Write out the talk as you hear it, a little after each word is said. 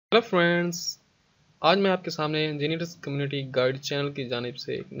Hello friends, आज मैं आपके सामने इंजीनियर्स कम्युनिटी गाइड चैनल की जानिब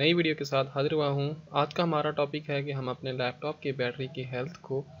से एक नई वीडियो के साथ हाजिर हुआ हूं। आज का हमारा टॉपिक है कि हम अपने लैपटॉप की बैटरी की हेल्थ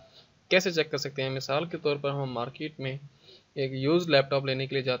को कैसे चेक कर सकते हैं। मिसाल के तौर पर हम मार्केट में एक यूज्ड लैपटॉप लेने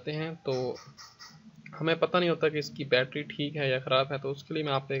के लिए जाते हैं तो हमें पता नहीं होता कि इसकी बैटरी ठीक है या ख़राब है। तो उसके लिए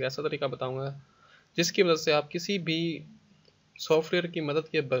मैं आपको एक ऐसा तरीका बताऊँगा जिसकी वजह से आप किसी भी सॉफ्टवेयर की मदद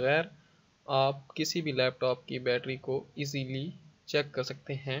के बगैर आप किसी भी लैपटॉप की बैटरी को ईजीली चेक कर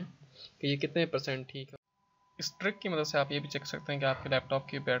सकते हैं कि ये कितने परसेंट ठीक है। इस ट्रिक की मदद से आप ये भी चेक कर सकते हैं कि आपके लैपटॉप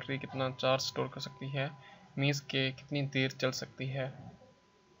की बैटरी कितना चार्ज स्टोर कर सकती है, मीन्स के कितनी देर चल सकती है।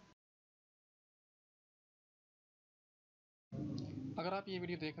 अगर आप ये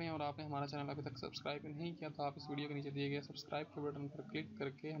वीडियो देख रहे हैं और आपने हमारा चैनल अभी तक सब्सक्राइब नहीं किया तो आप इस वीडियो के नीचे दिए गए सब्सक्राइब के बटन पर क्लिक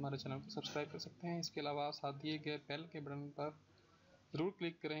करके हमारे चैनल को सब्सक्राइब कर सकते हैं। इसके अलावा साथ दिए गए बेल के बटन पर ज़रूर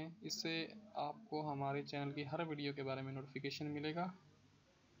क्लिक करें, इससे आपको हमारे चैनल की हर वीडियो के बारे में नोटिफिकेशन मिलेगा।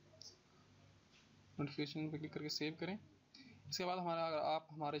 नोटिफिकेशन पर क्लिक करके सेव करें। इसके बाद अगर आप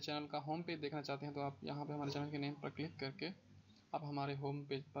हमारे चैनल का होम पेज देखना चाहते हैं तो आप यहाँ पे हमारे चैनल के नेम पर क्लिक करके आप हमारे होम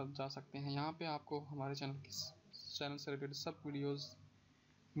पेज पर जा सकते हैं। यहाँ पे आपको हमारे चैनल से रिलेटेड सब वीडियोस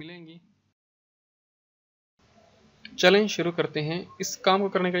मिलेंगी। चलें शुरू करते हैं। इस काम को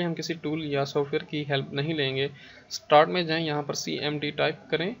करने के लिए हम किसी टूल या सॉफ्टवेयर की हेल्प नहीं लेंगे। स्टार्ट में जाएं, यहाँ पर CMD टाइप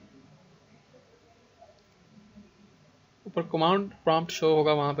करें, ऊपर कमांड प्रॉम्प्ट शो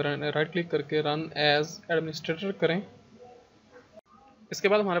होगा, वहाँ पर राइट क्लिक करके रन एज एडमिनिस्ट्रेटर करें। इसके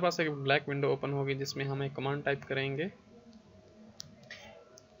बाद हमारे पास एक ब्लैक विंडो ओपन होगी जिसमें हम एक कमांड टाइप करेंगे,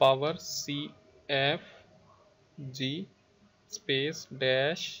 power CFG space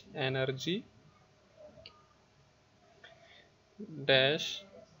dash energy dash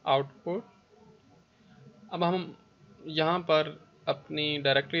output. अब हम यहाँ पर अपनी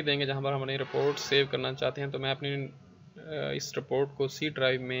डायरेक्टरी देंगे जहाँ पर हम अपनी रिपोर्ट सेव करना चाहते हैं। तो मैं अपनी इस रिपोर्ट को C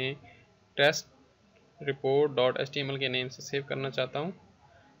ड्राइव में टेस्ट रिपोर्ट .html के नेम से सेव करना चाहता हूँ।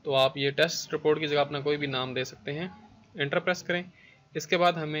 तो आप ये टेस्ट रिपोर्ट की जगह अपना कोई भी नाम दे सकते हैं। एंटर प्रेस करें। इसके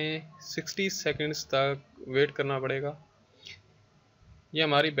बाद हमें 60 सेकंड्स तक वेट करना पड़ेगा। ये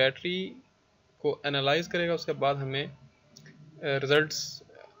हमारी बैटरी को एनालाइज करेगा, उसके बाद हमें रिजल्ट्स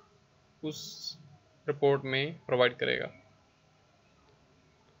उस रिपोर्ट में प्रोवाइड करेगा।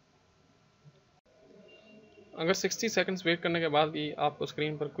 अगर 60 सेकंड्स वेट करने के बाद भी आपको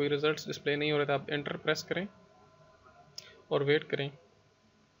स्क्रीन पर कोई रिजल्ट्स डिस्प्ले नहीं हो रहे तो आप एंटर प्रेस करें और वेट करें।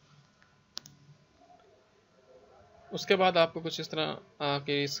 उसके बाद आपको कुछ इस तरह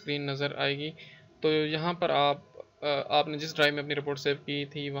की स्क्रीन नज़र आएगी। तो यहाँ पर आपने जिस ड्राइव में अपनी रिपोर्ट सेव की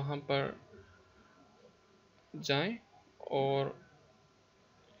थी वहाँ पर जाएं और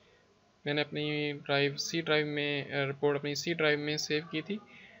मैंने अपनी C ड्राइव में रिपोर्ट अपनी C ड्राइव में सेव की थी।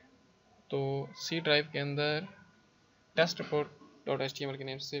 तो C ड्राइव के अंदर टेस्ट रिपोर्ट .html के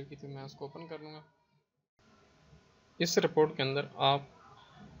नेम से सेव की थी। मैं उसको ओपन कर लूँगा। इस रिपोर्ट के अंदर आप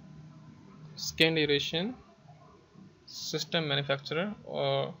स्कैन ड्यूरेशन, सिस्टम मैन्युफैक्चरर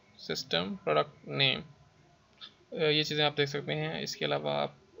और सिस्टम प्रोडक्ट नेम, ये चीज़ें आप देख सकते हैं। इसके अलावा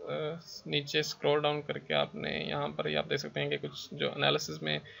आप नीचे स्क्रॉल डाउन करके आपने यहाँ पर आप देख सकते हैं कि कुछ जो एनालिसिस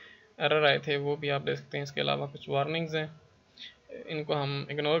में एरर आए थे वो भी आप देख सकते हैं। इसके अलावा कुछ वार्निंग्स हैं, इनको हम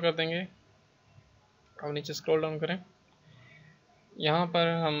इग्नोर कर देंगे। अब नीचे स्क्रॉल डाउन करें, यहाँ पर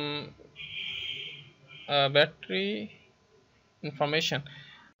हम बैटरी इंफॉर्मेशन,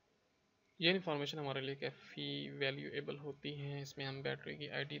 ये इन्फॉर्मेशन हमारे लिए काफ़ी वैल्यूएबल होती हैं। इसमें हम बैटरी की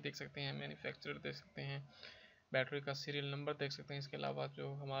ID देख सकते हैं, मैन्युफैक्चरर देख सकते हैं, बैटरी का सीरियल नंबर देख सकते हैं। इसके अलावा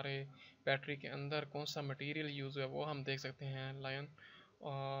जो हमारे बैटरी के अंदर कौन सा मटेरियल यूज़ है वो हम देख सकते हैं, लायन।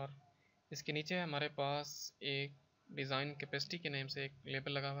 और इसके नीचे हमारे पास एक डिज़ाइन कैपेसिटी के नेम से एक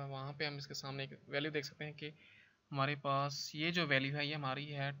लेबल लगा हुआ है, वहाँ पे हम इसके सामने एक वैल्यू देख सकते हैं कि हमारे पास ये जो वैल्यू है ये हमारी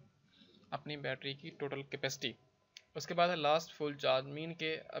है अपनी बैटरी की टोटल कैपेसिटी। उसके बाद है लास्ट फुल चार्ज, मीन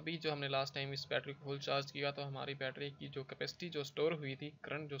के अभी जो हमने लास्ट टाइम इस बैटरी को फुल चार्ज किया तो हमारी बैटरी की जो कैपेसिटी जो स्टोर हुई थी,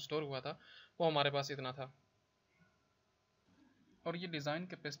 करंट जो स्टोर हुआ था वो हमारे पास इतना था। और ये डिज़ाइन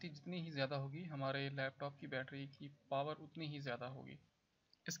कैपेसिटी जितनी ही ज़्यादा होगी हमारे लैपटॉप की बैटरी की पावर उतनी ही ज़्यादा होगी।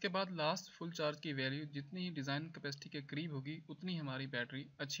 इसके बाद लास्ट फुल चार्ज की वैल्यू जितनी ही डिज़ाइन कैपेसिटी के करीब होगी उतनी हमारी बैटरी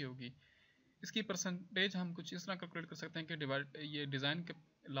अच्छी होगी। इसकी परसेंटेज हम कुछ इस तरह कैलकुलेट कर सकते हैं कि ये डिज़ाइन के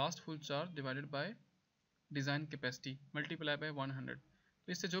last full charge divided by design capacity multiply by 100।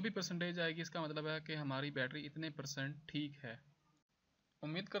 तो इससे जो भी परसेंटेज आएगी इसका मतलब है कि हमारी बैटरी इतने परसेंट ठीक है।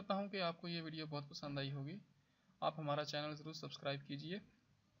 उम्मीद करता हूँ कि आपको ये वीडियो बहुत पसंद आई होगी। आप हमारा चैनल ज़रूर सब्सक्राइब कीजिए।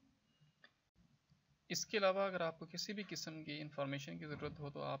 इसके अलावा अगर आपको किसी भी किस्म की इंफॉर्मेशन की ज़रूरत हो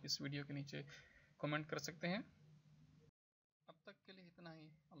तो आप इस वीडियो के नीचे कमेंट कर सकते हैं। अब तक के लिए इतना ही।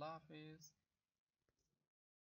 अल्लाह हाफिज़।